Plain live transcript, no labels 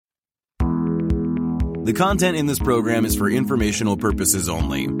The content in this program is for informational purposes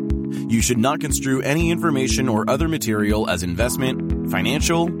only. You should not construe any information or other material as investment,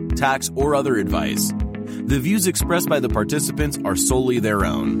 financial, tax, or other advice. The views expressed by the participants are solely their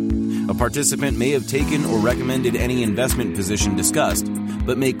own. A participant may have taken or recommended any investment position discussed,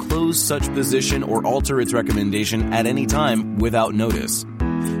 but may close such position or alter its recommendation at any time without notice.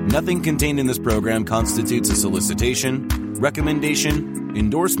 Nothing contained in this program constitutes a solicitation, recommendation,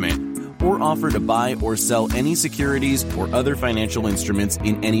 endorsement, or offer to buy or sell any securities or other financial instruments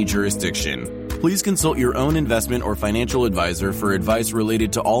in any jurisdiction. Please consult your own investment or financial advisor for advice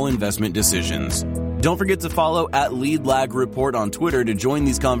related to all investment decisions. Don't forget to follow at Lead Lag Report on Twitter to join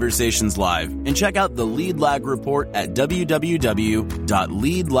these conversations live, and check out the Lead Lag Report at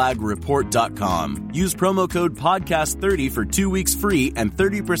www.leadlagreport.com. Use promo code podcast30 for 2 weeks free and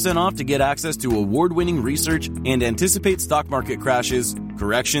 30% off to get access to award-winning research and anticipate stock market crashes,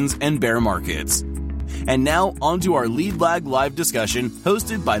 corrections, and bear markets. And now, on to our Lead Lag Live discussion,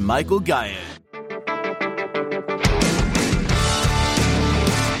 hosted by Michael Guyett.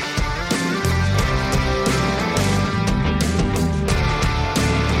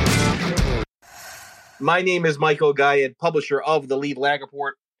 My name is Michael Guyett, publisher of the Lead Lag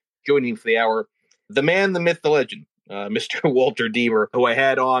Report. Joining me for the hour, the man, the myth, the legend, Mr. Walter Deemer, who I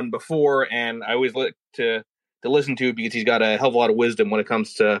had on before, and I always like to listen to because he's got a hell of a lot of wisdom when it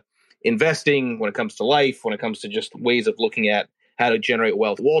comes to investing, when it comes to life, when it comes to just ways of looking at how to generate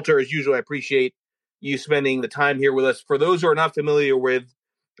wealth. Walter, as usual, I appreciate you spending the time here with us. For those who are not familiar with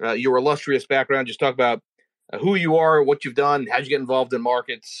your illustrious background, just talk about who you are, what you've done, how'd you get involved in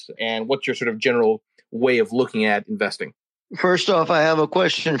markets, and what's your sort of general way of looking at investing. First off, I have a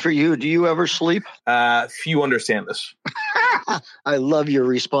question for you. Do you ever sleep? Few understand this. I love your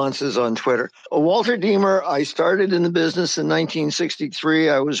responses on Twitter. Walter Deemer, I started in the business in 1963.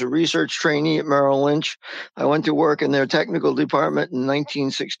 I was a research trainee at Merrill Lynch. I went to work in their technical department in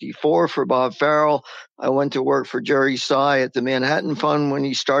 1964 for Bob Farrell. I went to work for Jerry Tsai at the Manhattan Fund when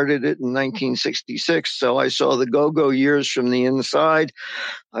he started it in 1966. So I saw the go-go years from the inside.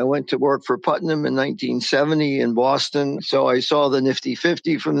 I went to work for Putnam in 1970 in Boston. So I saw the Nifty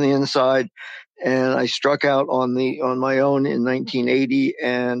 50 from the inside. And I struck out on my own in 1980,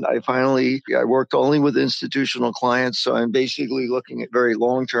 and I worked only with institutional clients, so I'm basically looking at very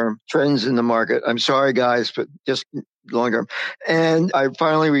long-term trends in the market. I'm sorry, guys, but just long-term. And I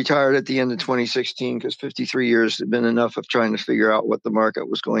finally retired at the end of 2016 because 53 years had been enough of trying to figure out what the market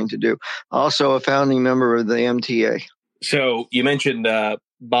was going to do. Also a founding member of the MTA. So you mentioned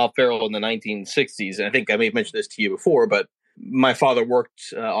Bob Farrell in the 1960s, and I think I may have mentioned this to you before, but my father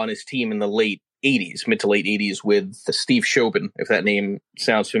worked on his team in the mid to late 80s with Steve Shobin, if that name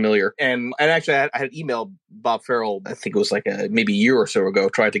sounds familiar. And actually, I had emailed Bob Farrell, I think it was like maybe a year or so ago,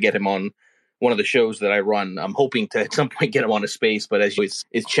 tried to get him on one of the shows that I run. I'm hoping to at some point get him on a space, but as you know,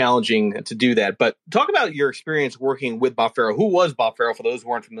 it's challenging to do that. But talk about your experience working with Bob Farrell. Who was Bob Farrell, for those who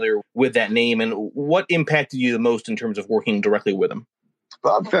aren't familiar with that name, and what impacted you the most in terms of working directly with him?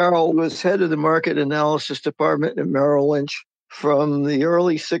 Bob Farrell was head of the market analysis department at Merrill Lynch from the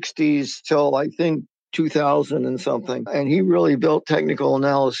early 60s till I think 2000 and something. And he really built technical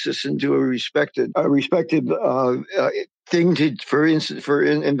analysis into a respected thing for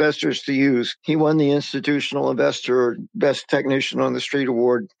investors to use. He won the Institutional Investor Best Technician on the Street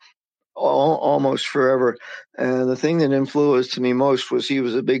Award almost forever. And the thing that influenced me most was he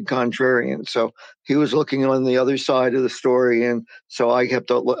was a big contrarian. So he was looking on the other side of the story. And so I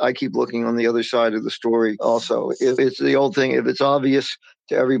keep looking on the other side of the story also. If it's the old thing, if it's obvious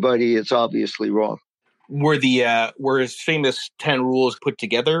to everybody, it's obviously wrong. Were his famous 10 rules put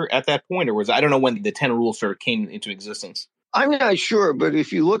together at that point, or I don't know when the 10 rules sort of came into existence? I'm not sure, but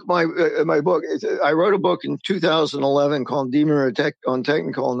if you look my book, I wrote a book in 2011 called Deemer on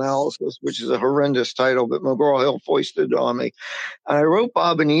Technical Analysis, which is a horrendous title, but McGraw-Hill foisted it on me. And I wrote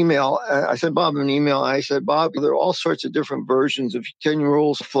Bob an email. I sent Bob an email. I said, Bob, there are all sorts of different versions of 10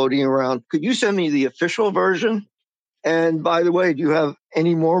 rules floating around. Could you send me the official version? And by the way, do you have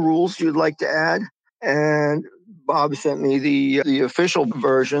any more rules you'd like to add? And Bob sent me the official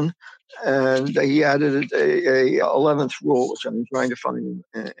version. And he added a 11th rule, which I'm trying to find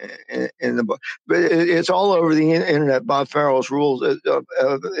in the book. But it's all over the internet, Bob Farrell's rules of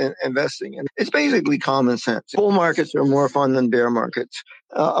investing. And it's basically common sense. Bull markets are more fun than bear markets.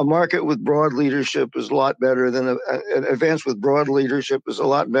 A market with broad leadership is a lot better than an advance with broad leadership is a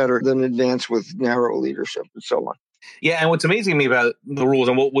lot better than advance with narrow leadership, and so on. Yeah, and what's amazing to me about the rules,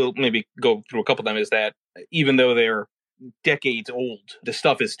 and we'll maybe go through a couple of them, is that even though they're decades old, the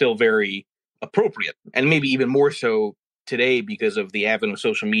stuff is still very appropriate, and maybe even more so today because of the advent of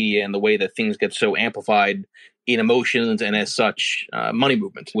social media and the way that things get so amplified in emotions and as such money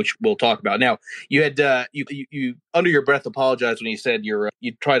movement, which we'll talk about. Now, you had you under your breath apologized when you said you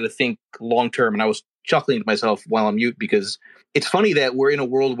try to think long term, and I was chuckling to myself while I'm mute because it's funny that we're in a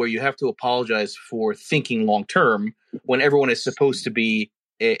world where you have to apologize for thinking long term when everyone is supposed to be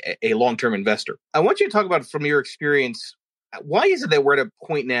a long term investor. I want you to talk about, from your experience, why is it that we're at a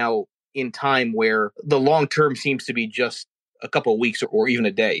point now in time where the long term seems to be just a couple of weeks or even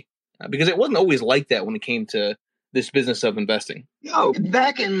a day? Because it wasn't always like that when it came to this business of investing.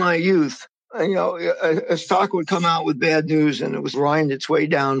 Back in my youth, a stock would come out with bad news and it would grind its way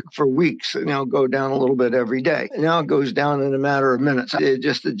down for weeks and go down a little bit every day. And now it goes down in a matter of minutes. It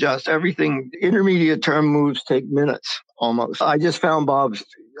just adjusts everything. Intermediate term moves take minutes almost. I just found Bob's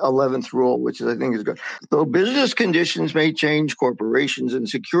 11th rule, which I think is good. Though business conditions may change, corporations and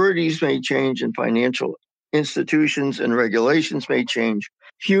securities may change, and financial institutions and regulations may change,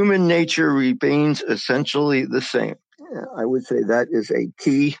 human nature remains essentially the same. I would say that is a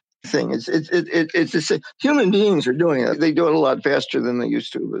key thing. It's human beings are doing it. They do it a lot faster than they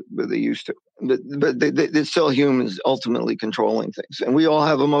used to, but they used to. But they're still humans ultimately controlling things, and we all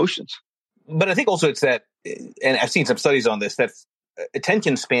have emotions. But I think also it's that, and I've seen some studies on this, that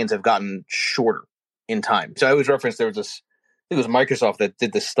attention spans have gotten shorter in time. So I always reference there was this, I think it was Microsoft that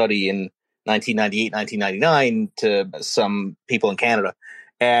did this study in 1998, 1999 to some people in Canada.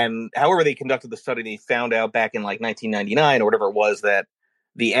 And however they conducted the study, they found out back in like 1999 or whatever it was that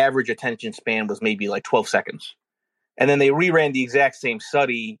the average attention span was maybe like 12 seconds. And then they reran the exact same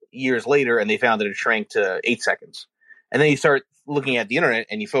study years later and they found that it shrank to 8 seconds. And then you start looking at the internet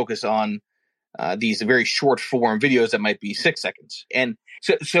and you focus on these very short form videos that might be 6 seconds. And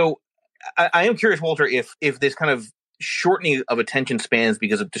so I am curious, Walter, if this kind of shortening of attention spans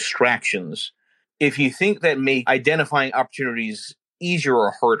because of distractions, if you think that make identifying opportunities easier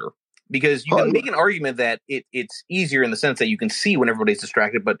or harder, because you can make an argument that it's easier in the sense that you can see when everybody's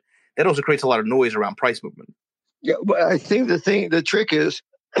distracted, but that also creates a lot of noise around price movement. Yeah, but I think the trick is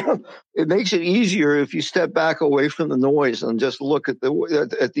it makes it easier if you step back away from the noise and just look at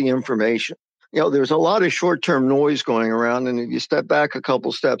the information. There's a lot of short-term noise going around, and if you step back a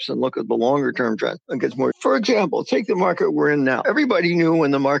couple steps and look at the longer-term trend, it gets more. For example, take the market we're in now. Everybody knew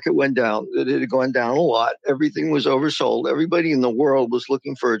when the market went down that it had gone down a lot. Everything was oversold. Everybody in the world was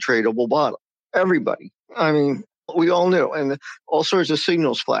looking for a tradable bottom. Everybody. I mean, we all knew, and all sorts of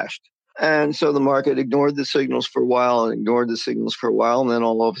signals flashed. And so the market ignored the signals for a while and then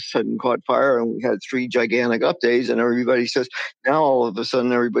all of a sudden caught fire, and we had 3 gigantic up days, and everybody says, now all of a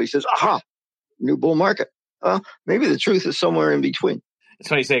sudden everybody says, aha, new bull market. Maybe the truth is somewhere in between. It's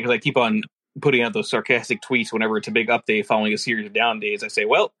funny you say, because I keep on putting out those sarcastic tweets whenever it's a big up day following a series of down days. I say,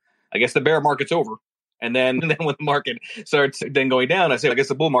 well, I guess the bear market's over. And then when the market starts then going down, I say, I guess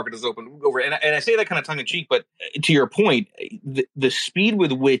the bull market is over. And I say that kind of tongue in cheek, but to your point, the speed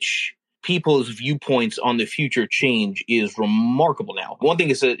with which people's viewpoints on the future change is remarkable now. One thing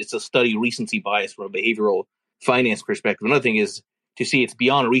is it's a study recency bias from a behavioral finance perspective. Another thing is to see it's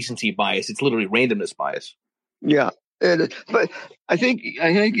beyond recency bias. It's literally randomness bias. Yeah. But I think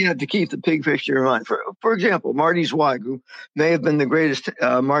you have to keep the big picture in mind. For example, Marty Zweig, who may have been the greatest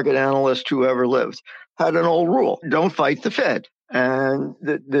market analyst who ever lived, had an old rule: don't fight the Fed. And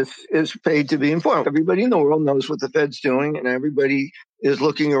this is paid to be informed. Everybody in the world knows what the Fed's doing, and everybody is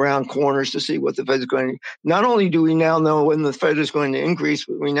looking around corners to see what the Fed's going to do. Not only do we now know when the Fed is going to increase,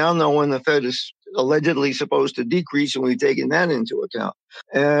 but we now know when the Fed is allegedly supposed to decrease, and we've taken that into account.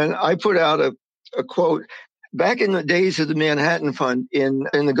 And I put out a quote. Back in the days of the Manhattan Fund, in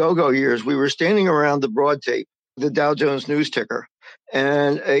the go-go years, we were standing around the broad tape, the Dow Jones news ticker,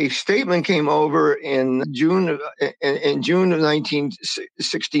 and a statement came over in June of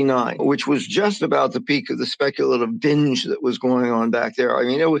 1969, which was just about the peak of the speculative binge that was going on back there. I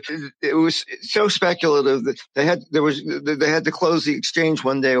mean, it was so speculative that they had to close the exchange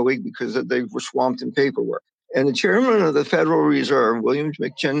one day a week because they were swamped in paperwork. And the chairman of the Federal Reserve, William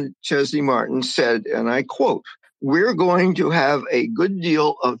McChesney Martin, said, and I quote, "We're going to have a good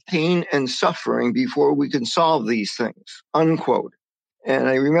deal of pain and suffering before we can solve these things," unquote. And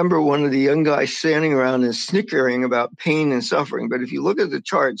I remember one of the young guys standing around and snickering about pain and suffering. But if you look at the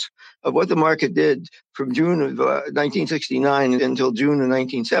charts of what the market did from June of 1969 until June of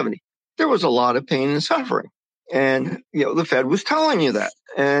 1970, there was a lot of pain and suffering. And, the Fed was telling you that.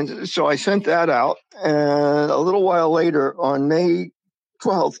 And so I sent that out. And a little while later, on May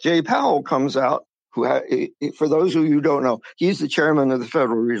 12th, Jay Powell comes out, who, for those of you who don't know, he's the chairman of the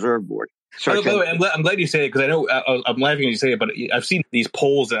Federal Reserve Board. By the way, I'm glad you say it, because I know I'm laughing when you say it, but I've seen these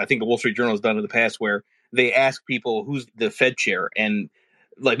polls that I think the Wall Street Journal has done in the past where they ask people who's the Fed chair, and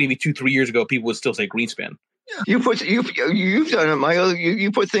like maybe 2-3 years ago, people would still say Greenspan. You've done it, Michael.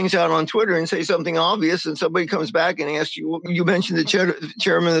 You put things out on Twitter and say something obvious, and somebody comes back and asks you. You mentioned the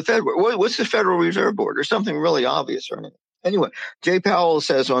chairman of the Fed. What's the Federal Reserve Board, or something really obvious, or anything? Anyway, Jay Powell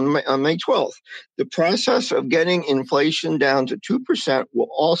says on May 12th, the process of getting inflation down to 2% will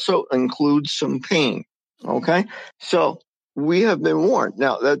also include some pain. Okay, so we have been warned.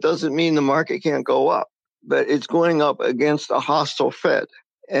 Now that doesn't mean the market can't go up, but it's going up against a hostile Fed.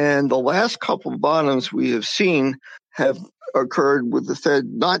 And the last couple of bottoms we have seen have occurred with the Fed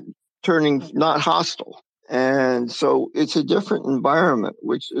not hostile. And so it's a different environment,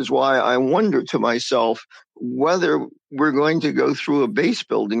 which is why I wonder to myself whether we're going to go through a base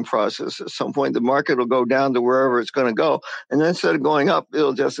building process. At some point, the market will go down to wherever it's going to go. And then instead of going up,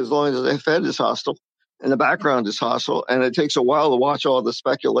 it'll just, as long as the Fed is hostile and the background is hostile, and it takes a while to watch all the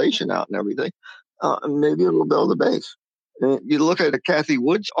speculation out and everything, maybe it'll build a base. You look at Kathy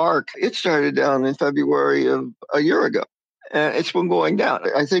Wood's arc, it started down in February of a year ago, and it's been going down.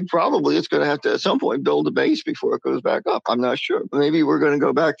 I think probably it's going to have to at some point build a base before it goes back up. I'm not sure. Maybe we're going to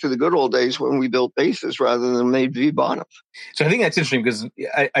go back to the good old days when we built bases rather than maybe bottoms. So I think that's interesting because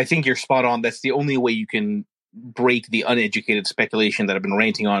I think you're spot on. That's the only way you can break the uneducated speculation that I've been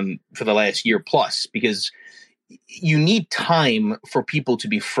ranting on for the last year plus, because you need time for people to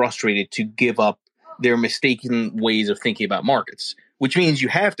be frustrated to give up their mistaken ways of thinking about markets, which means you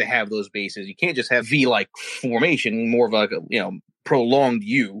have to have those bases. You can't just have V-like formation, more of a prolonged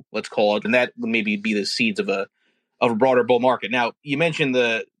U, let's call it, and that would maybe be the seeds of a broader bull market. Now, you mentioned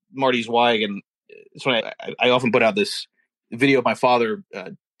the Marty Zweig, and so I often put out this video of my father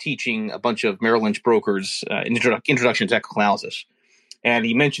teaching a bunch of Merrill Lynch brokers introduction to technical analysis. And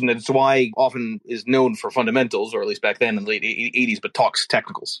he mentioned that Zweig often is known for fundamentals, or at least back then in the late 80s, but talks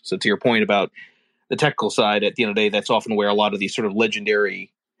technicals. So to your point about the technical side, at the end of the day, that's often where a lot of these sort of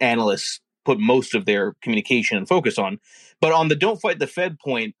legendary analysts put most of their communication and focus on. But on the don't fight the Fed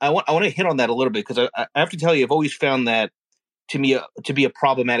point, I want to hit on that a little bit, because I have to tell you, I've always found that to be a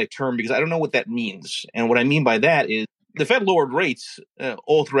problematic term, because I don't know what that means. And what I mean by that is the Fed lowered rates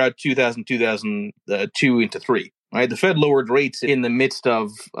all throughout 2002 into 3. Right, the Fed lowered rates in the midst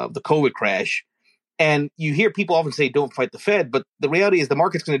of the COVID crash. And you hear people often say, don't fight the Fed, but the reality is the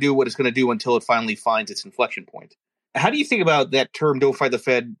market's going to do what it's going to do until it finally finds its inflection point. How do you think about that term, don't fight the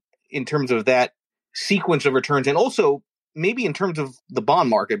Fed, in terms of that sequence of returns, and also maybe in terms of the bond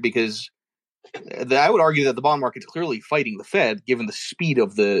market? Because I would argue that the bond market's clearly fighting the Fed, given the speed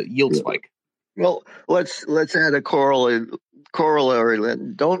of the yield spike. Well, let's add a corollary.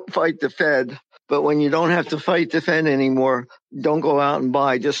 Don't fight the Fed. But when you don't have to fight the Fed anymore, don't go out and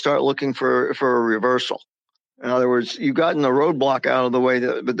buy. Just start looking for a reversal. In other words, you've gotten a roadblock out of the way,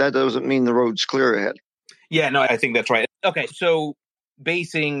 but that doesn't mean the road's clear ahead. Yeah, no, I think that's right. Okay, so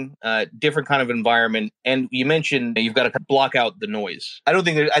basing, different kind of environment, and you mentioned you've got to block out the noise. I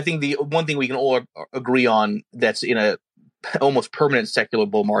think the one thing we can all agree on that's in a almost permanent secular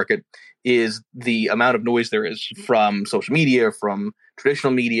bull market is the amount of noise there is from social media, from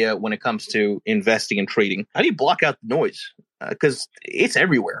traditional media when it comes to investing and trading. How do you block out the noise? Because it's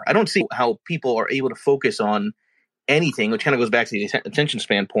everywhere. I don't see how people are able to focus on anything, which kind of goes back to the attention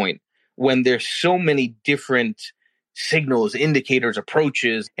span point, when there's so many different signals, indicators,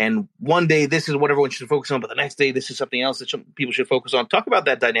 approaches, and one day this is what everyone should focus on, but the next day this is something else that people should focus on. Talk about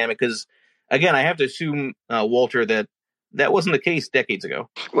that dynamic, because, again, I have to assume, Walter, that wasn't the case decades ago.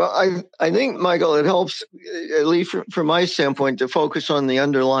 Well, I think, Michael, it helps, at least from my standpoint, to focus on the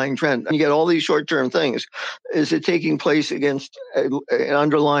underlying trend. You get all these short-term things. Is it taking place against an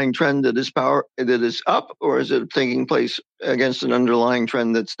underlying trend that is up, or is it taking place against an underlying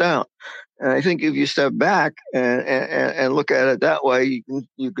trend that's down? And I think if you step back and look at it that way,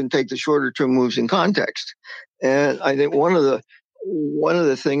 you can take the shorter-term moves in context. And I think one of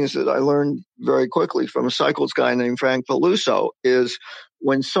the things that I learned very quickly from a cycles guy named Frank Peluso is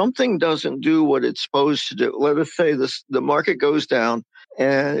when something doesn't do what it's supposed to do. Let us say the market goes down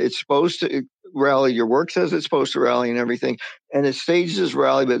and it's supposed to rally. Your work says it's supposed to rally and everything, and it stages this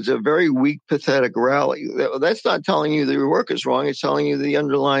rally, but it's a very weak, pathetic rally. That's not telling you that your work is wrong. It's telling you the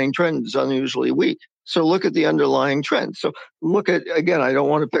underlying trend is unusually weak. So look at the underlying trend. So look at, again, I don't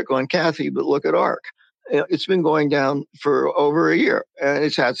want to pick on Kathy, but look at ARC. It's been going down for over a year, and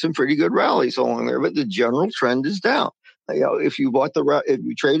it's had some pretty good rallies along there, but the general trend is down. If you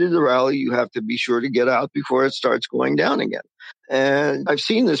traded the rally, you have to be sure to get out before it starts going down again. And I've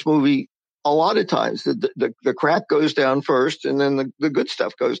seen this movie a lot of times. The crap goes down first, and then the good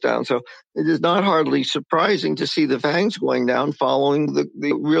stuff goes down. So it is not hardly surprising to see the fangs going down following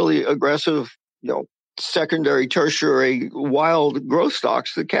the really aggressive, secondary, tertiary, wild growth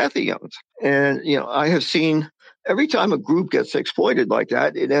stocks that Kathy owns. And, I have seen every time a group gets exploited like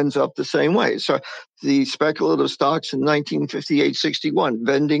that, it ends up the same way. So the speculative stocks in 1958-61,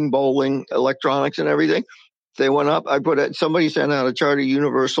 vending, bowling, electronics, and everything, they went up. Somebody sent out a chart of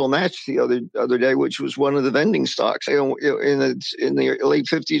Universal Match the other day, which was one of the vending stocks. In the late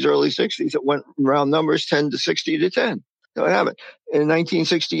 50s, early 60s, it went round numbers 10 to 60 to 10. So I have it. In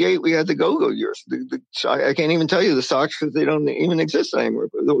 1968, we had the go-go years. I can't even tell you the stocks because they don't even exist anymore.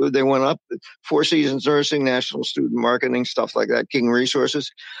 They went up. Four Seasons Nursing, National Student Marketing, stuff like that, King Resources.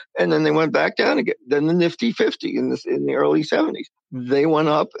 And then they went back down again. Then the Nifty 50 in the early 70s. They went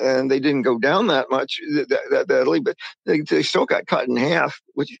up and they didn't go down that much, that badly, but they still got cut in half,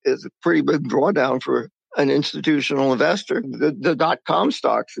 which is a pretty big drawdown for an institutional investor. The dot-com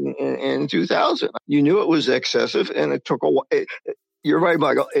stocks in 2000, you knew it was excessive, and it took a while. You're right,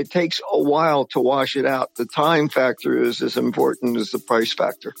 Michael. It takes a while to wash it out. The time factor is as important as the price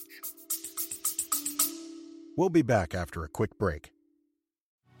factor. We'll be back after a quick break.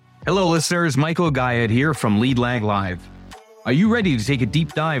 Hello, listeners. Michael Guyette here from Lead Lag Live. Are you ready to take a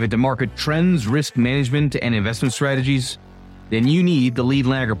deep dive into market trends, risk management, and investment strategies? Then you need the Lead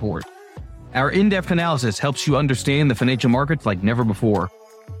Lag Report. Our in-depth analysis helps you understand the financial markets like never before.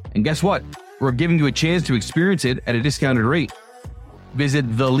 And guess what? We're giving you a chance to experience it at a discounted rate. Visit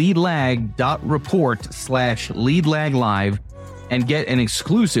theleadlag.report/leadlaglive and get an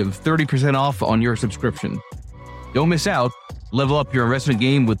exclusive 30% off on your subscription. Don't miss out. Level up your investment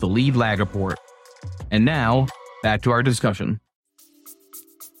game with the Lead Lag Report. And now, back to our discussion.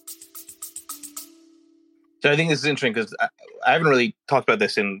 So I think this is interesting because I haven't really talked about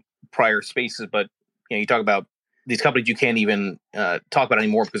this in prior spaces, but you talk about these companies you can't even talk about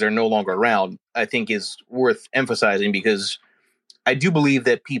anymore because they're no longer around. I think is worth emphasizing because I do believe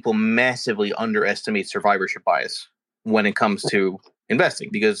that people massively underestimate survivorship bias when it comes to investing,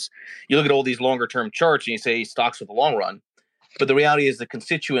 because you look at all these longer term charts and you say stocks for the long run. But the reality is the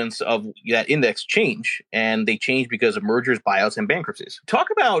constituents of that index change, and they change because of mergers, buyouts, and bankruptcies. Talk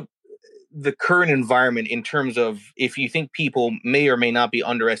about the current environment in terms of if you think people may or may not be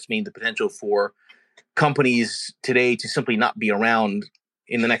underestimating the potential for companies today to simply not be around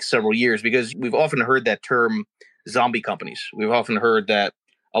in the next several years, because we've often heard that term zombie companies. We've often heard that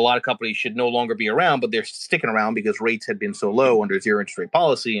a lot of companies should no longer be around, but they're sticking around because rates had been so low under zero interest rate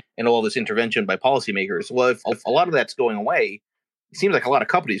policy and all this intervention by policymakers. Well, if a lot of that's going away, it seems like a lot of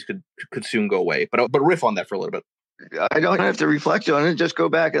companies could soon go away. But riff on that for a little bit. I don't have to reflect on it. Just go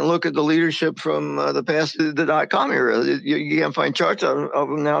back and look at the leadership from the past, the dot-com era. You can't find charts of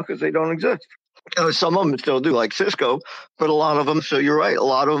them now because they don't exist. Some of them still do, like Cisco, but a lot of them, so you're right, a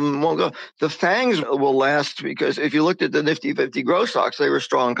lot of them won't go. The FANGs will last because if you looked at the Nifty 50 growth stocks, they were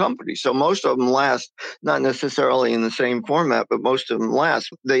strong companies. So most of them last, not necessarily in the same format, but most of them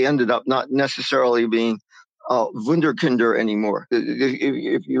last. They ended up not necessarily being Wunderkinder anymore.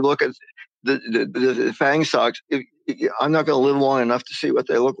 If you look at the FANG stocks, I'm not going to live long enough to see what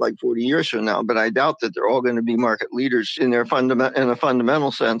they look like 40 years from now, but I doubt that they're all going to be market leaders in a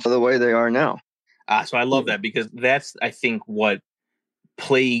fundamental sense of the way they are now. So I love that because that's, I think, what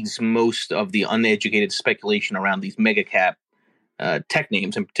plagues most of the uneducated speculation around these mega cap tech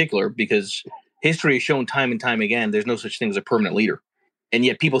names in particular, because history has shown time and time again there's no such thing as a permanent leader. And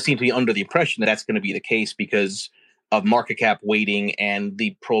yet people seem to be under the impression that that's going to be the case because of market cap weighting and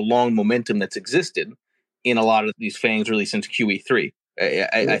the prolonged momentum that's existed in a lot of these FANGs really since QE3.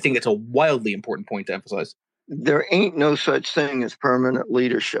 I think it's a wildly important point to emphasize. There ain't no such thing as permanent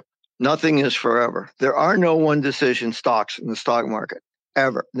leadership. Nothing is forever. There are no one decision stocks in the stock market,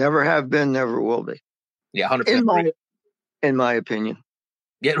 ever. Never have been, never will be. Yeah, 100%. In my opinion.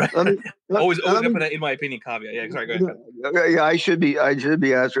 Yeah, right. Always up in my opinion caveat. Yeah, sorry, go ahead. Yeah, I should be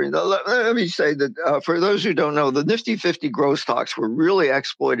answering. Let me say that for those who don't know, the Nifty 50 growth stocks were really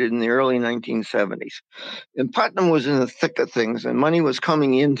exploited in the early 1970s. And Putnam was in the thick of things, and money was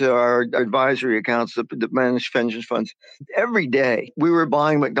coming into our advisory accounts that managed pension funds. Every day, we were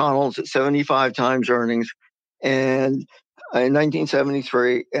buying McDonald's at 75 times earnings, and in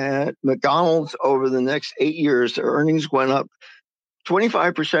 1973, and McDonald's over the next 8 years, their earnings went up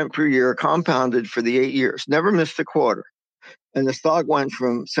 25% per year, compounded for the 8 years, never missed a quarter. And the stock went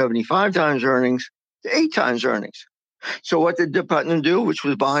from 75 times earnings to 8 times earnings. So what did Putnam do, which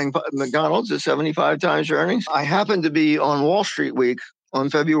was buying McDonald's at 75 times earnings? I happened to be on Wall Street Week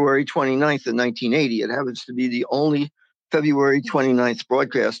on February 29th of 1980. It happens to be the only February 29th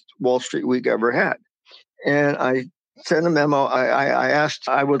broadcast Wall Street Week ever had. And I sent a memo. I asked,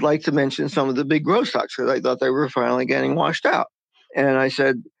 I would like to mention some of the big growth stocks because I thought they were finally getting washed out. And I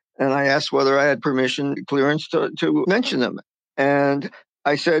said, And I asked whether I had permission, clearance to mention them. And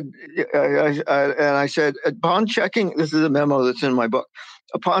I said, upon checking, this is a memo that's in my book.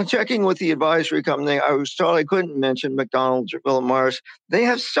 Upon checking with the advisory company, I was told I couldn't mention McDonald's or Philip Morris. They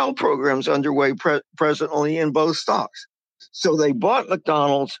have sell programs underway presently in both stocks. So they bought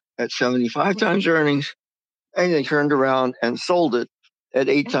McDonald's at 75 times earnings, and they turned around and sold it at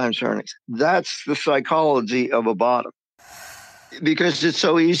 8 times earnings. That's the psychology of a bottom. Because it's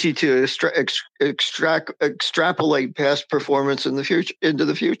so easy to extrapolate past performance in the future into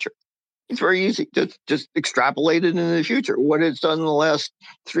the future. It's very easy. Just extrapolate it into the future. What it's done in the last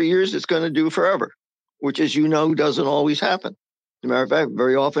 3 years, it's going to do forever, which, as you know, doesn't always happen. As a matter of fact,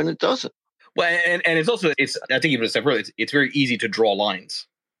 very often it doesn't. Well, and it's also, I think even separately, it's very easy to draw lines,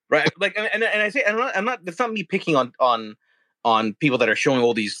 right? Like, and I say, I'm not. That's not me picking on people that are showing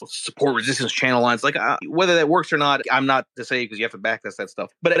all these support resistance channel lines. Like, whether that works or not, I'm not to say, because you have to backtest that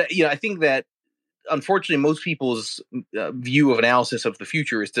stuff. But I think that unfortunately, most people's view of analysis of the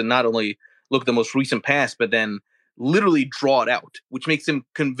future is to not only look at the most recent past, but then literally draw it out, which makes them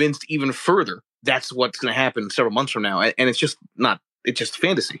convinced even further that's what's going to happen several months from now. And it's just not. It's just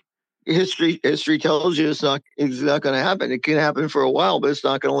fantasy. History tells you it's not going to happen. It can happen for a while, but it's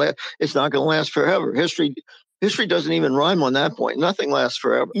not going to last. It's not going to last forever. History doesn't even rhyme on that point. Nothing lasts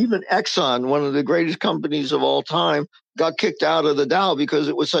forever. Even Exxon, one of the greatest companies of all time, got kicked out of the Dow because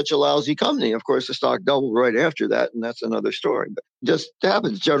it was such a lousy company. Of course, the stock doubled right after that, and that's another story. But it just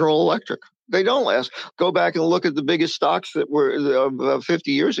happens. General Electric. They don't last. Go back and look at the biggest stocks that were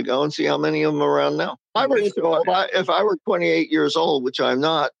 50 years ago and see how many of them are around now. If I were 28 years old, which I'm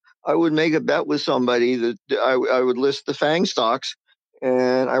not, I would make a bet with somebody that I would list the FANG stocks,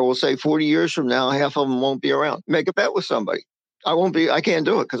 and I will say 40 years from now, half of them won't be around. Make a bet with somebody. I can't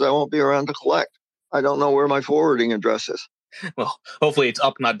do it because I won't be around to collect. I don't know where my forwarding address is. Well, hopefully it's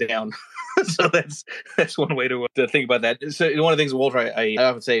up, not down. So that's one way to think about that. So one of the things, Walter, I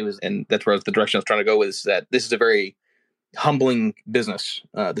often say was, and that's where the direction I was trying to go with, is that this is a very humbling business,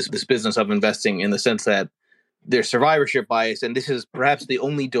 this business of investing, in the sense that there's survivorship bias, and this is perhaps the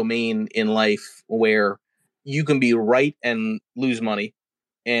only domain in life where you can be right and lose money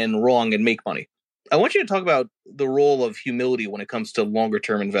and wrong and make money. I want you to talk about the role of humility when it comes to longer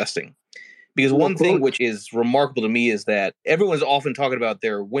term investing. Because one thing which is remarkable to me is that everyone's often talking about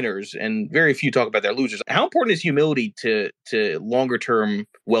their winners and very few talk about their losers. How important is humility to longer term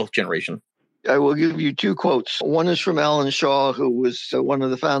wealth generation? I will give you 2 quotes. One is from Alan Shaw, who was one of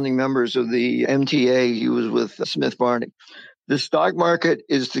the founding members of the MTA. He was with Smith Barney. The stock market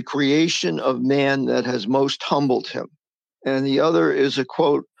is the creation of man that has most humbled him. And the other is a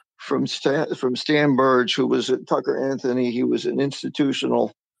quote from Stan Burge, who was at Tucker Anthony. He was an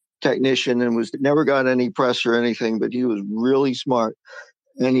institutional technician and never got any press or anything, but he was really smart.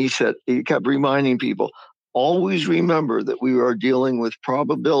 And he kept reminding people, always remember that we are dealing with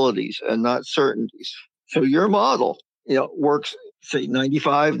probabilities and not certainties. So your model, works, say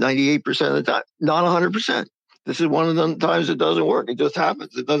 95, 98% of the time, not 100%. This is one of the times it doesn't work. It just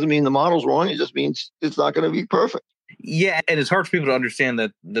happens. It doesn't mean the model's wrong. It just means it's not going to be perfect. Yeah, and it's hard for people to understand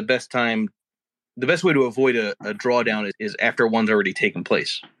that the best way to avoid a drawdown is after one's already taken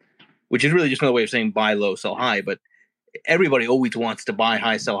place, which is really just another way of saying buy low, sell high. But everybody always wants to buy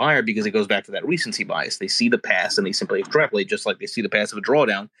high, sell higher, because it goes back to that recency bias. They see the past and they simply extrapolate, just like they see the past of a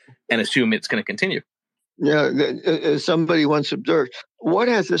drawdown, and assume it's going to continue. Yeah, as somebody once observed, what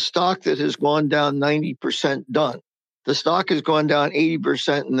has a stock that has gone down 90% done? The stock has gone down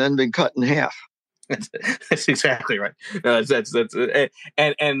 80% and then been cut in half. That's exactly right. And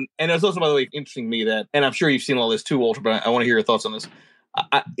it's also, by the way, interesting to me that, and I'm sure you've seen all this too, Walter, but I want to hear your thoughts on this.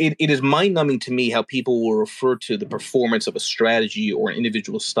 It is mind-numbing to me how people will refer to the performance of a strategy or an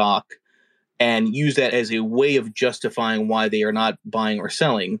individual stock and use that as a way of justifying why they are not buying or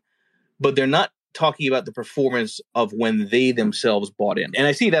selling, but they're not talking about the performance of when they themselves bought in. And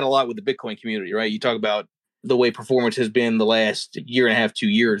I see that a lot with the Bitcoin community, right? You talk about the way performance has been the last year and a half, 2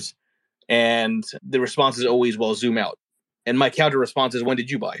 years, and the response is always, well, zoom out. And my counter response is, when did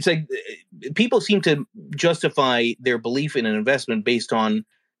you buy? It's like people seem to justify their belief in an investment based on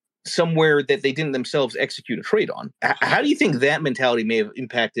somewhere that they didn't themselves execute a trade on. How do you think that mentality may have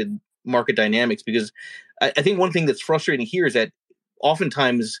impacted market dynamics? Because I think one thing that's frustrating here is that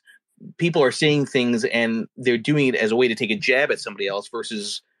oftentimes people are saying things and they're doing it as a way to take a jab at somebody else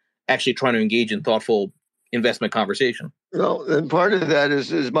versus actually trying to engage in thoughtful investment conversation. Well, and part of that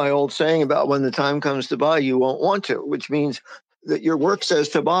is my old saying about when the time comes to buy, you won't want to, which means that your work says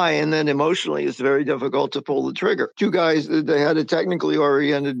to buy, and then emotionally it's very difficult to pull the trigger. 2 guys, they had a technically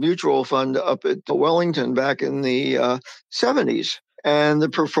oriented mutual fund up at Wellington back in the 70s. and the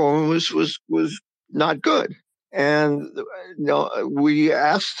performance was not good. And we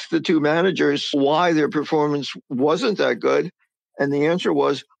asked the two managers why their performance wasn't that good. And the answer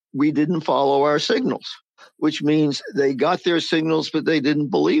was, we didn't follow our signals, which means they got their signals, but they didn't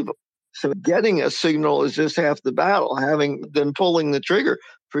believe them. So getting a signal is just half the battle. Having them pulling the trigger,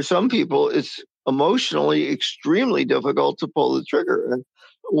 for some people, it's emotionally extremely difficult to pull the trigger. And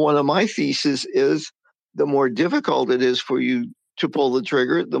one of my theses is the more difficult it is for you to pull the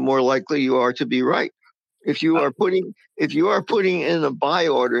trigger, the more likely you are to be right. If you are putting in a buy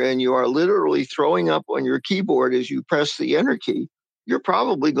order and you are literally throwing up on your keyboard as you press the enter key, you're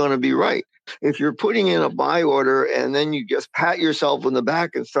probably going to be right. If you're putting in a buy order and then you just pat yourself on the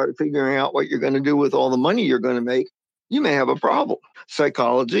back and start figuring out what you're going to do with all the money you're going to make, you may have a problem.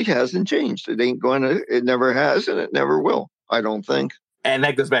 Psychology hasn't changed. It never has, and it never will, I don't think. And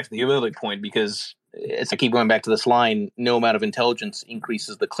that goes back to the humility point, because I keep going back to this line, no amount of intelligence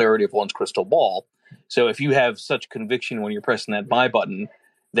increases the clarity of one's crystal ball. So if you have such conviction when you're pressing that buy button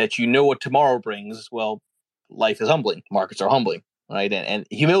that you know what tomorrow brings, well, life is humbling. Markets are humbling, right? And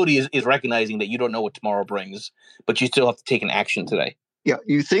humility is recognizing that you don't know what tomorrow brings, but you still have to take an action today. Yeah,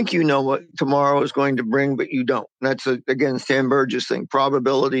 you think you know what tomorrow is going to bring, but you don't. That's, again, Stan Burgess thing,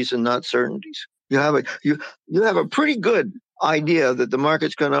 probabilities and not certainties. You have a pretty good idea that the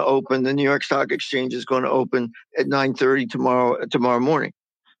market's going to open, the New York Stock Exchange is going to open at 9:30 tomorrow morning.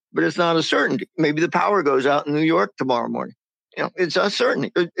 But it's not a certainty. Maybe the power goes out in New York tomorrow morning. It's a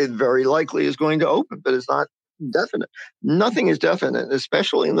certainty. It very likely is going to open, but it's not definite. Nothing is definite,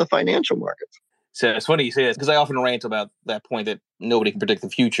 especially in the financial markets. So it's funny you say this, because I often rant about that point that nobody can predict the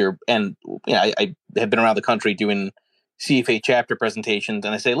future. And I have been around the country doing CFA chapter presentations,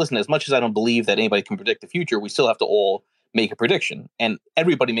 and I say, listen, as much as I don't believe that anybody can predict the future, we still have to all make a prediction. And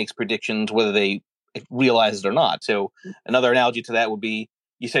everybody makes predictions, whether they realize it or not. So another analogy to that would be,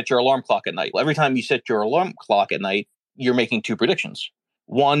 you set your alarm clock at night. Well, every time you set your alarm clock at night, you're making two predictions.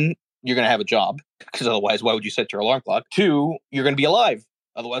 One, you're going to have a job, because otherwise, why would you set your alarm clock? Two, you're going to be alive.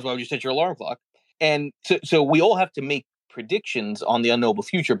 Otherwise, why would you set your alarm clock? And so we all have to make predictions on the unknowable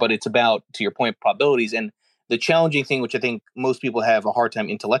future, but it's about, to your point, probabilities. And the challenging thing, which I think most people have a hard time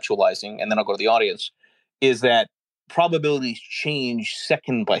intellectualizing, and then I'll go to the audience, is that probabilities change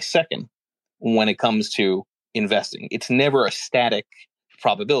second by second when it comes to investing. It's never a static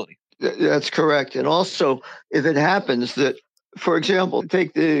probability. That's correct. And also, if it happens that, for example,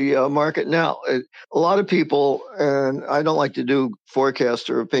 take the market now. A lot of people, and I don't like to do forecasts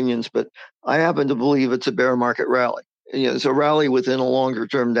or opinions, but I happen to believe it's a bear market rally. It's a rally within a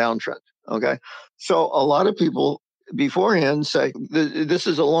longer-term downtrend. Okay, so a lot of people beforehand say this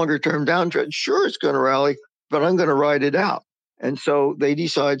is a longer-term downtrend. Sure, it's going to rally, but I'm going to ride it out, and so they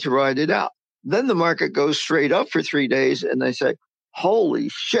decide to ride it out. Then the market goes straight up for 3 days, and they say, "Holy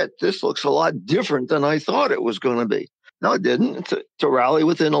shit, this looks a lot different than I thought it was going to be." No, it didn't. It's a rally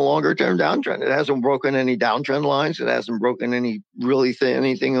within a longer-term downtrend. It hasn't broken any downtrend lines. It hasn't broken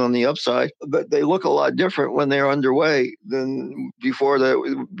anything on the upside. But they look a lot different when they're underway than before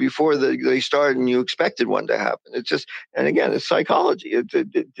they start and you expected one to happen. It's just, and again, it's psychology.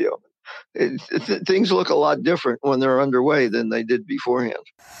 Things look a lot different when they're underway than they did beforehand.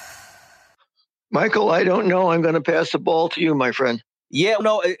 Michael, I don't know. I'm going to pass the ball to you, my friend. Yeah,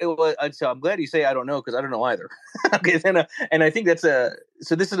 no, so I'm glad you say I don't know, because I don't know either. Okay, and I think so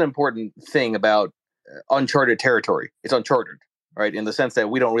this is an important thing about uncharted territory. It's uncharted, right? In the sense that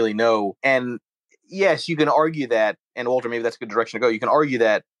we don't really know. And yes, you can argue that, and Walter, maybe that's a good direction to go. You can argue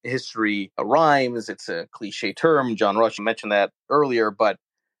that history rhymes. It's a cliche term. John Rush mentioned that earlier, but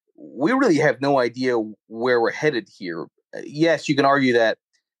we really have no idea where we're headed here. Yes, you can argue that,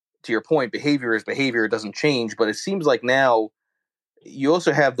 to your point, behavior is behavior. It doesn't change, but it seems like now you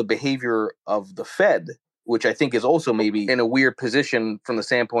also have the behavior of the Fed, which I think is also maybe in a weird position from the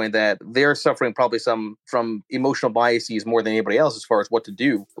standpoint that they're suffering probably some from emotional biases more than anybody else as far as what to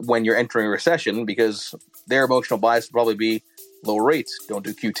do when you're entering a recession, because their emotional bias would probably be low rates, don't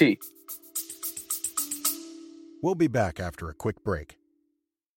do QT. We'll be back after a quick break.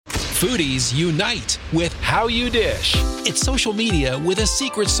 Foodies unite with How You Dish. It's social media with a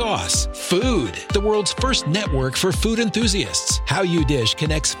secret sauce. Food, the world's first network for food enthusiasts. How You Dish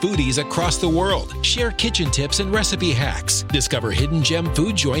connects foodies across the world. Share kitchen tips and recipe hacks. Discover hidden gem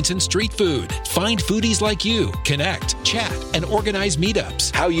food joints and street food. Find foodies like you. Connect, chat, and organize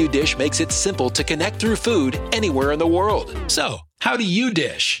meetups. How You Dish makes it simple to connect through food anywhere in the world. So, how do you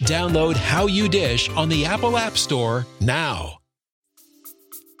dish? Download How You Dish on the Apple App Store now.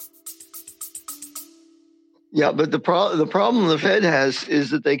 Yeah, but the problem the Fed has is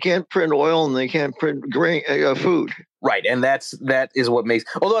that they can't print oil and they can't print grain, food. Right, and that is what makes.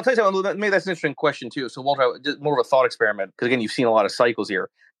 Although I'll tell you something, maybe that's an interesting question too. So Walter, just more of a thought experiment, because again, you've seen a lot of cycles here.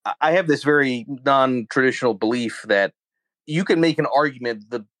 I have this very non-traditional belief that you can make an argument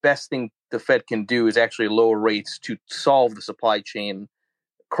the best thing the Fed can do is actually lower rates to solve the supply chain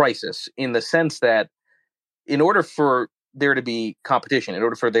crisis, in the sense that in order for there to be competition, in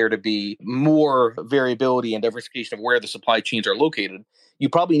order for there to be more variability and diversification of where the supply chains are located, you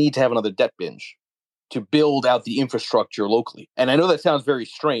probably need to have another debt binge to build out the infrastructure locally. And I know that sounds very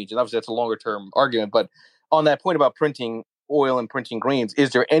strange, and obviously that's a longer term argument, but on that point about printing oil and printing grains, is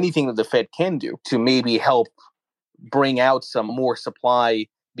there anything that the Fed can do to maybe help bring out some more supply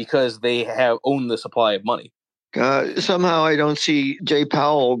because they have owned the supply of money? Somehow I don't see Jay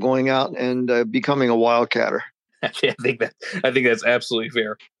Powell going out and becoming a wildcatter. Actually, I think that's absolutely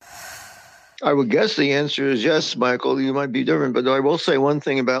fair. I would guess the answer is yes, Michael. You might be different, but I will say one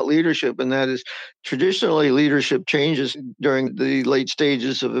thing about leadership, and that is traditionally leadership changes during the late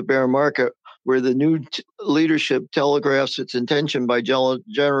stages of a bear market, where the new leadership telegraphs its intention by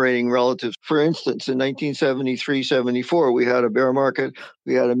generating relatives. For instance, in 1973-74, we had a bear market.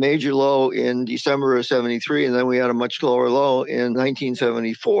 We had a major low in December of 73, and then we had a much lower low in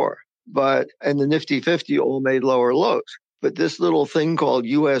 1974. And the Nifty 50 all made lower lows. But this little thing called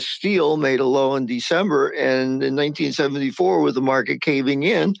U.S. Steel made a low in December. And in 1974, with the market caving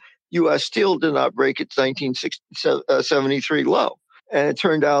in, U.S. Steel did not break its 1973 low. And it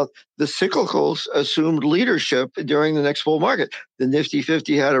turned out the cyclicals assumed leadership during the next bull market. The Nifty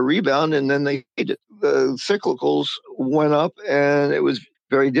 50 had a rebound, and then the cyclicals went up, and it was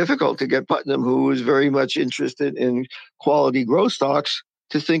very difficult to get Putnam, who was very much interested in quality growth stocks,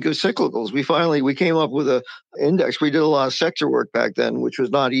 to think of cyclicals. We came up with an index. We did a lot of sector work back then, which was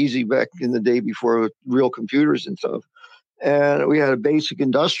not easy back in the day before real computers and stuff. And we had a basic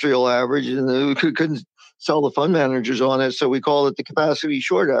industrial average, and we couldn't sell the fund managers on it, so we called it the capacity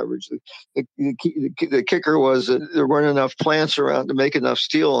short average. The kicker was that there weren't enough plants around to make enough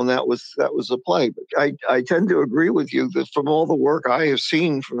steel, and that was the play. But I tend to agree with you that from all the work I have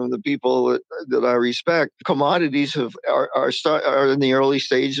seen from the people that I respect, commodities are in the early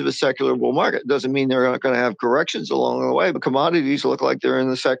stage of a secular bull market. It doesn't mean they're not going to have corrections along the way, but commodities look like they're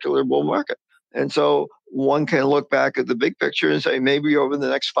in the secular bull market. And so one can look back at the big picture and say maybe over the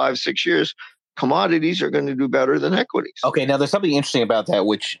next 5-6 years, commodities are going to do better than equities. Okay, now there's something interesting about that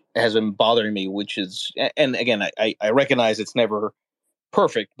which has been bothering me, which is, and again, I recognize it's never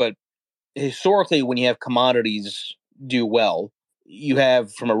perfect, but historically when you have commodities do well, you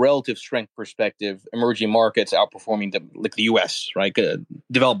have, from a relative strength perspective, emerging markets outperforming like the U.S., right?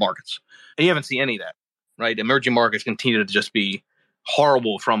 Developed markets. And you haven't seen any of that, right? Emerging markets continue to just be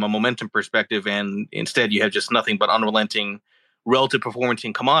horrible from a momentum perspective, and instead you have just nothing but unrelenting relative performance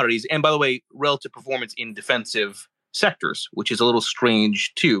in commodities. And by the way, relative performance in defensive sectors, which is a little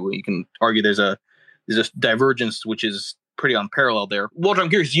strange too. You can argue there's a divergence which is pretty unparalleled there. Walter, I'm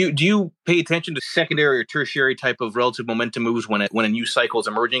curious, do you pay attention to secondary or tertiary type of relative momentum moves when a new cycle is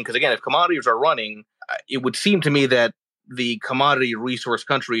emerging? Because again, if commodities are running, it would seem to me that the commodity resource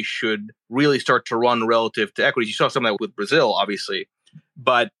countries should really start to run relative to equities. You saw some of that with Brazil, obviously,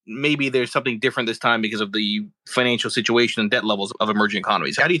 but maybe there's something different this time because of the financial situation and debt levels of emerging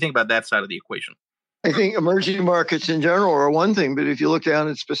economies. How do you think about that side of the equation? I think emerging markets in general are one thing, but if you look down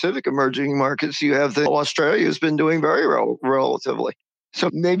at specific emerging markets, you have Australia has been doing very relatively. So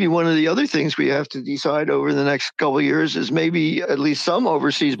maybe one of the other things we have to decide over the next couple of years is maybe at least some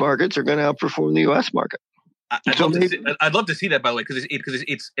overseas markets are going to outperform the U.S. market. I'd love to see that, by the way, because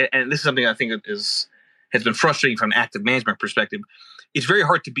it's and this is something I think has been frustrating from an active management perspective. It's very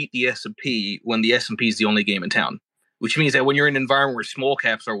hard to beat the S&P when the S&P is the only game in town, which means that when you're in an environment where small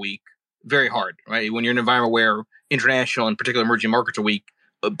caps are weak, very hard, right? When you're in an environment where international and particularly emerging markets are weak,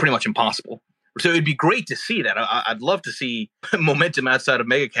 pretty much impossible. So it'd be great to see that. I'd love to see momentum outside of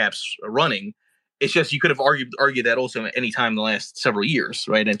mega caps running. It's just you could have argued that also at any time in the last several years,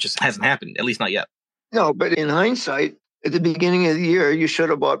 right? And it just hasn't happened, at least not yet. No, but in hindsight, at the beginning of the year, you should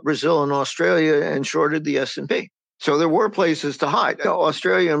have bought Brazil and Australia and shorted the S&P. So there were places to hide.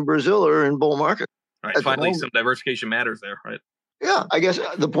 Australia and Brazil are in bull market. Right. Finally, some diversification matters there, right? Yeah, I guess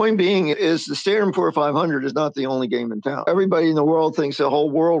the point being is the Standard & Poor's 500 is not the only game in town. Everybody in the world thinks the whole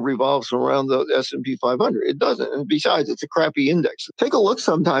world revolves around the S&P 500. It doesn't. And besides, it's a crappy index. Take a look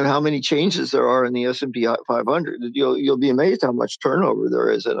sometime how many changes there are in the S&P 500. You'll be amazed how much turnover there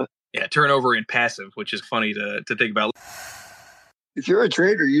is in it. Yeah, turnover in passive, which is funny to think about. If you're a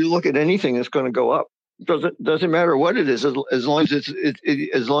trader, you look at anything that's going to go up. Doesn't matter what it is, as long as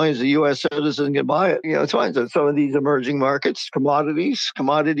as long as the U.S. citizen can buy it. It's fine. So some of these emerging markets, commodity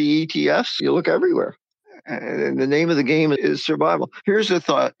ETFs, you look everywhere. And the name of the game is survival. Here's a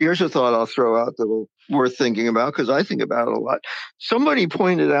thought I'll throw out that worth thinking about, because I think about it a lot. Somebody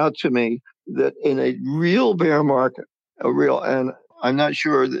pointed out to me that in a real bear market, and I'm not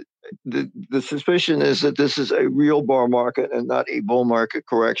sure that the suspicion is that this is a real bear market and not a bull market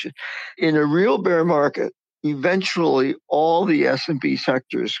correction. In a real bear market, eventually all the S&P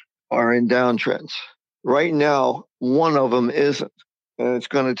sectors are in downtrends. Right now, one of them isn't. And it's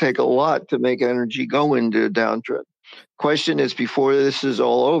going to take a lot to make energy go into a downtrend. Question is, before this is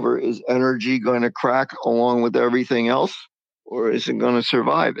all over, is energy going to crack along with everything else, or is it going to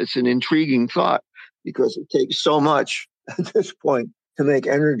survive? It's an intriguing thought, because it takes so much at this point to make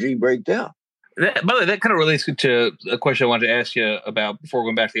energy break down. By the way, that kind of relates to a question I wanted to ask you about before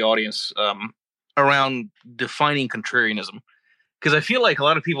going back to the audience, around defining contrarianism. Because I feel like a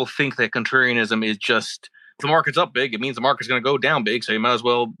lot of people think that contrarianism is just, if the market's up big, it means the market's going to go down big, so you might as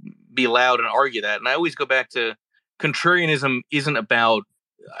well be loud and argue that. And I always go back to, contrarianism isn't about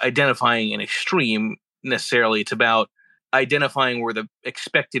identifying an extreme necessarily. It's about identifying where the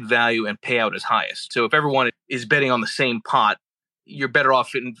expected value and payout is highest. So if everyone is betting on the same pot, you're better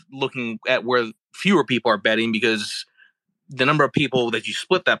off in looking at where fewer people are betting, because the number of people that you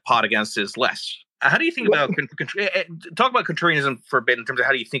split that pot against is less. How do you think about talk about contrarianism for a bit, in terms of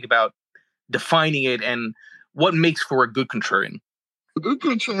how do you think about defining it and what makes for a good contrarian? A good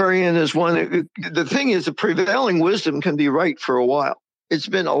contrarian is one. The thing is, the prevailing wisdom can be right for a while. It's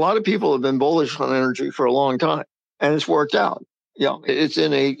been, a lot of people have been bullish on energy for a long time, and it's worked out. It's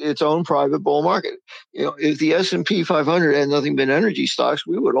in its own private bull market. If the S&P 500 had nothing but energy stocks,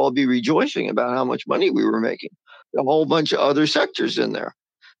 we would all be rejoicing about how much money we were making. A whole bunch of other sectors in there.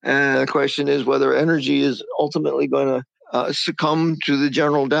 And the question is whether energy is ultimately going to succumb to the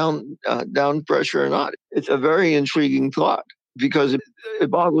general down pressure or not. It's a very intriguing thought, because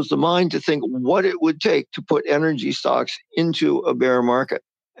it boggles the mind to think what it would take to put energy stocks into a bear market.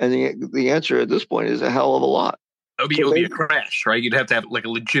 And the answer at this point is a hell of a lot. It would be a crash, right? You'd have to have like a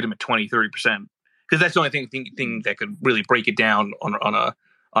legitimate 20-30%, because that's the only thing that could really break it down on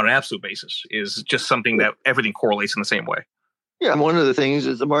an absolute basis, is just something that everything correlates in the same way. Yeah, one of the things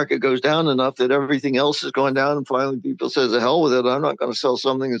is the market goes down enough that everything else is going down, and finally people says, "The hell with it! I'm not going to sell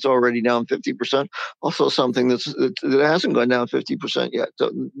something that's already down 50%. I'll sell something that hasn't gone down 50% yet."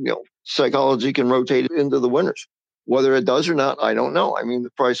 So, psychology can rotate it into the winners. Whether it does or not, I don't know. I mean,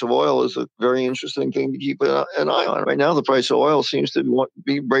 the price of oil is a very interesting thing to keep an eye on. Right now, the price of oil seems to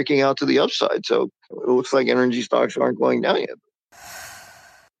be breaking out to the upside. So it looks like energy stocks aren't going down yet.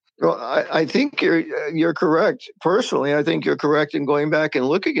 Well, I think you're correct. Personally, I think you're correct in going back and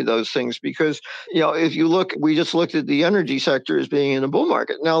looking at those things, because, if you look, we just looked at the energy sector as being in a bull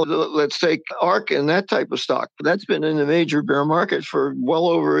market. Now, let's take ARK and that type of stock. That's been in a major bear market for well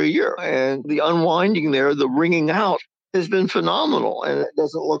over a year. And the unwinding there, the wringing out, has been phenomenal, and it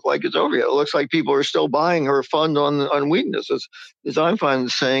doesn't look like it's over yet. It looks like people are still buying her fund on weakness. As I'm finding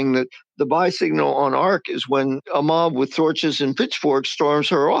saying that the buy signal on ARK is when a mob with torches and pitchforks storms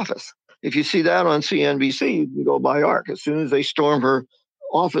her office. If you see that on CNBC, you can go buy ARK as soon as they storm her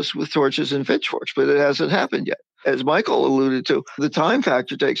office with torches and pitchforks, but it hasn't happened yet. As Michael alluded to, the time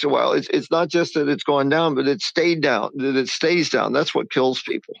factor takes a while. It's not just that it's gone down, but it stayed down, that it stays down. That's what kills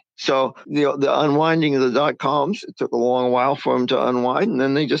people. So the unwinding of the dot-coms, it took a long while for them to unwind, and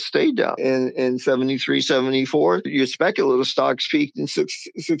then they just stayed down. In 73, 74, your speculative stocks peaked in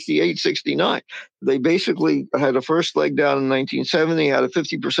 68, 69. They basically had a first leg down in 1970, had a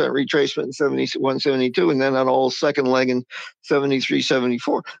 50% retracement in 71, 72, and then had a whole second leg in 73,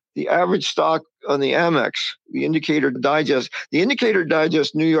 74. The average stock on the Amex, the Indicator Digest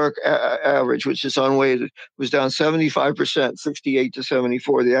New York average, which is unweighted, was down 75%, 68 to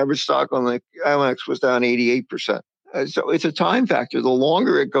 74. The average stock on the Amex was down 88%. So it's a time factor. The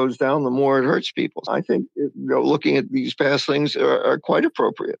longer it goes down, the more it hurts people. I think looking at these past things are quite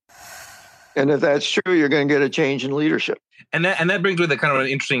appropriate. And if that's true, you're going to get a change in leadership. And that brings with a kind of an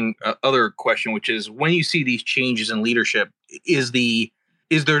interesting other question, which is, when you see these changes in leadership, is the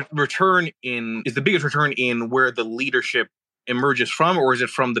biggest return in where the leadership emerges from, or is it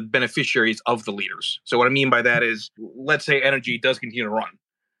from the beneficiaries of the leaders? So what I mean by that is, let's say energy does continue to run.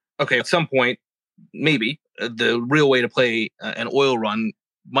 Okay, at some point, maybe the real way to play an oil run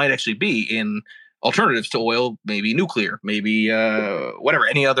might actually be in alternatives to oil, maybe nuclear, maybe whatever,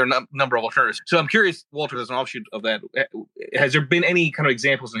 any other number of alternatives. So I'm curious, Walter, as an offshoot of that, has there been any kind of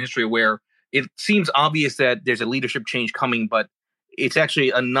examples in history where it seems obvious that there's a leadership change coming, but it's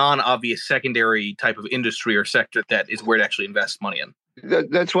actually a non-obvious secondary type of industry or sector that is where to actually invest money in.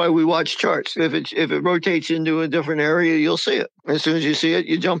 That's why we watch charts. If it rotates into a different area, you'll see it. As soon as you see it,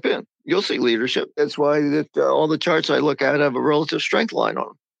 you jump in. You'll see leadership. That's why all the charts I look at have a relative strength line on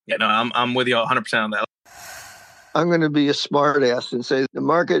them. Yeah, no, I'm with you 100% on that. I'm going to be a smart ass and say the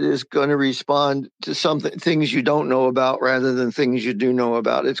market is going to respond to things you don't know about rather than things you do know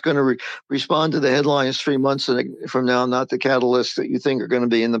about. It's going to respond to the headlines 3 months from now, not the catalysts that you think are going to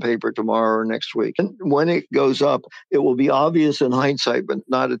be in the paper tomorrow or next week. And when it goes up, it will be obvious in hindsight, but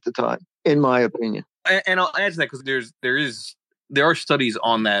not at the time, in my opinion. And I'll add to that because there are studies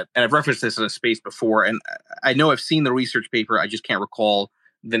on that, and I've referenced this in a space before, and I know I've seen the research paper. I just can't recall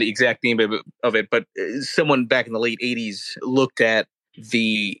the exact name of it, but someone back in the late 80s looked at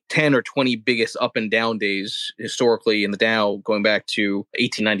the 10 or 20 biggest up and down days historically in the Dow going back to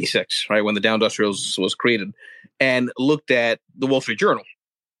 1896, right, when the Dow Industrials was created, and looked at the Wall Street Journal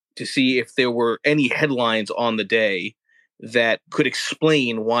to see if there were any headlines on the day that could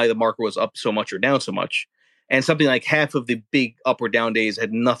explain why the market was up so much or down so much. And something like half of the big up or down days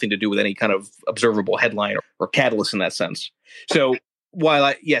had nothing to do with any kind of observable headline or catalyst in that sense. So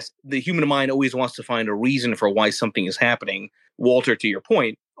while yes, the human mind always wants to find a reason for why something is happening, Walter, to your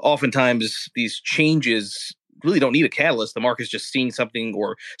point, oftentimes these changes really don't need a catalyst. The market's just seeing something,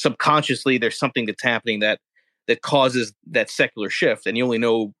 or subconsciously there's something that's happening that causes that secular shift, and you only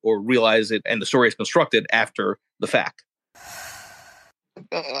know or realize it, and the story is constructed after the fact.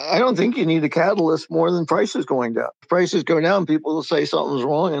 I don't think you need a catalyst more than prices going down. If prices go down, people will say something's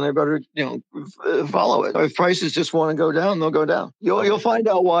wrong, and they better, follow it. If prices just want to go down, they'll go down. You'll find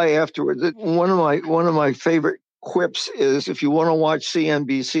out why afterwards. One of my favorite quips is, if you want to watch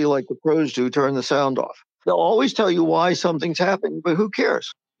CNBC like the pros do, turn the sound off. They'll always tell you why something's happening, but who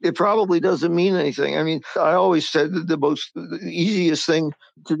cares? It probably doesn't mean anything. I mean, I always said that the easiest thing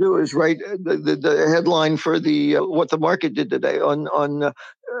to do is write the headline for what the market did today on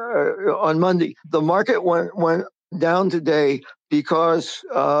Monday. The market went down today because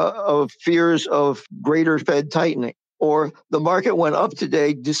of fears of greater Fed tightening, or the market went up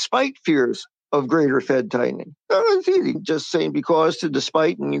today despite fears of greater Fed tightening. It's easy, just saying because to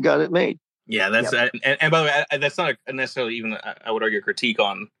despite, and you got it made. Yeah, that's and by the way, that's not necessarily even, I would argue, a critique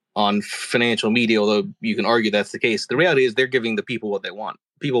on financial media, although you can argue that's the case. The reality is they're giving the people what they want.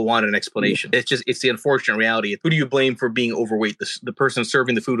 People want an explanation. Yeah. It's the unfortunate reality. Who do you blame for being overweight? The person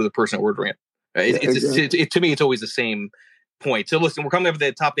serving the food or the person ordering it? Right? To me, it's always the same point. So listen, we're coming up at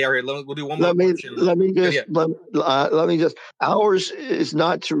the top of the hour. We'll do one more question. Let me just. Ours is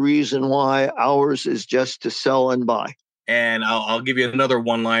not to reason why. Ours is just to sell and buy. And I'll give you another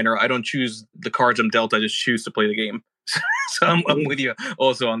one-liner. I don't choose the cards I'm dealt. I just choose to play the game. So I'm with you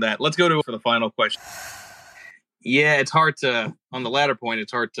also on that. Let's go for the final question. Yeah, it's hard to, on the latter point,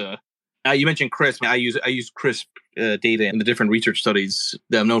 it's hard to. You mentioned CRISP. I use CRISP data in the different research studies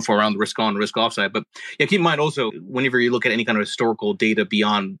that I'm known for around the risk on, risk off side. But yeah, keep in mind also, whenever you look at any kind of historical data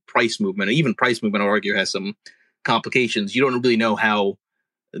beyond price movement, and even price movement, I'll argue, has some complications. You don't really know how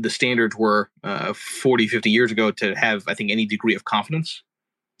the standards were 40, 50 years ago to have, I think, any degree of confidence.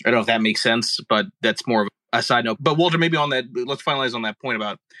 I don't know if that makes sense, but that's more of a side note. But Walter, maybe on that, let's finalize on that point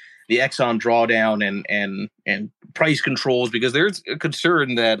about the Exxon drawdown and price controls, because there's a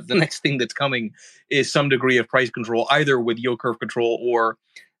concern that the next thing that's coming is some degree of price control, either with yield curve control or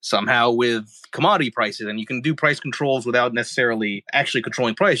somehow with commodity prices. And you can do price controls without necessarily actually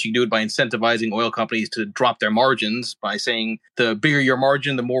controlling price. You can do it by incentivizing oil companies to drop their margins by saying the bigger your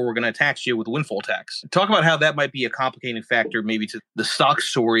margin, the more we're going to tax you with a windfall tax. Talk about how that might be a complicating factor maybe to the stock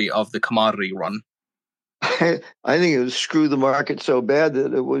story of the commodity run. I think it would screw the market so bad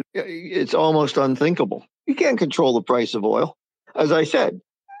that it's almost unthinkable. You can't control the price of oil. As I said,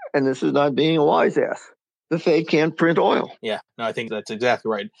 and this is not being a wise ass, the Fed can't print oil. Yeah, no, I think that's exactly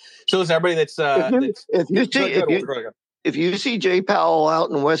right. So listen, everybody if you see Jay Powell out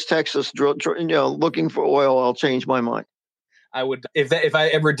in West Texas looking for oil, I'll change my mind. I would, if I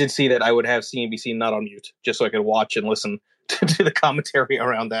ever did see that, I would have CNBC not on mute, just so I could watch and listen to the commentary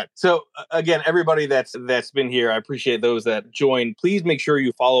around that. So again, everybody that's been here, I appreciate those that joined. Please make sure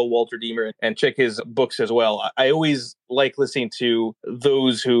you follow Walter Deemer and check his books as well. I always like listening to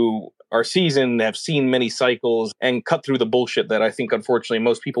those who are seasoned, have seen many cycles, and cut through the bullshit that I think, unfortunately,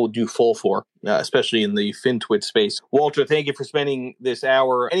 most people do fall for, especially in the FinTwit space. Walter, thank you for spending this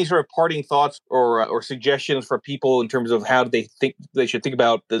hour. Any sort of parting thoughts or suggestions for people in terms of how they think they should think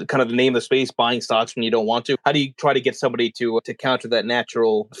about the kind of the name of the space, buying stocks when you don't want to? How do you try to get somebody to counter that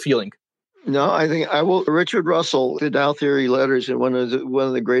natural feeling? No, I think I will. Richard Russell, the Dow Theory Letters, and one of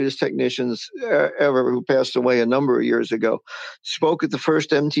the greatest technicians ever, who passed away a number of years ago, spoke at the first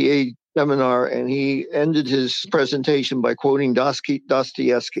MTA seminar, and he ended his presentation by quoting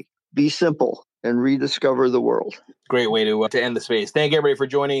Dostoevsky: "Be simple and rediscover the world." Great way to end the space. Thank everybody for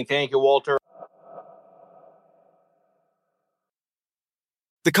joining. Thank you, Walter.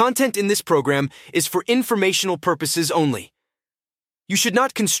 The content in this program is for informational purposes only. You should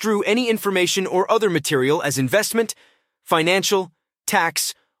not construe any information or other material as investment, financial,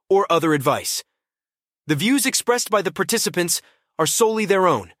 tax, or other advice. The views expressed by the participants are solely their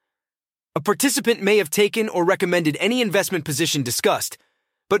own. A participant may have taken or recommended any investment position discussed,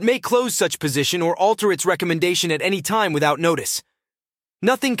 but may close such position or alter its recommendation at any time without notice.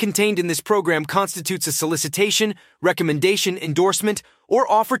 Nothing contained in this program constitutes a solicitation, recommendation, endorsement, or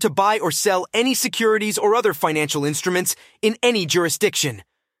offer to buy or sell any securities or other financial instruments in any jurisdiction.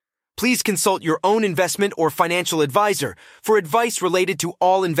 Please consult your own investment or financial advisor for advice related to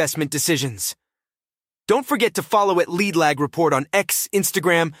all investment decisions. Don't forget to follow at Lead Lag Report on X,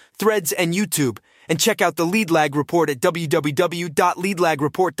 Instagram, Threads, and YouTube, and check out the Lead Lag Report at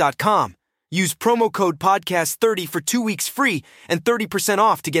www.leadlagreport.com. Use promo code podcast30 for 2 weeks free and 30%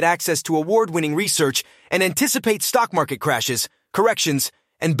 off to get access to award-winning research and anticipate stock market crashes, corrections,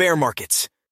 and bear markets.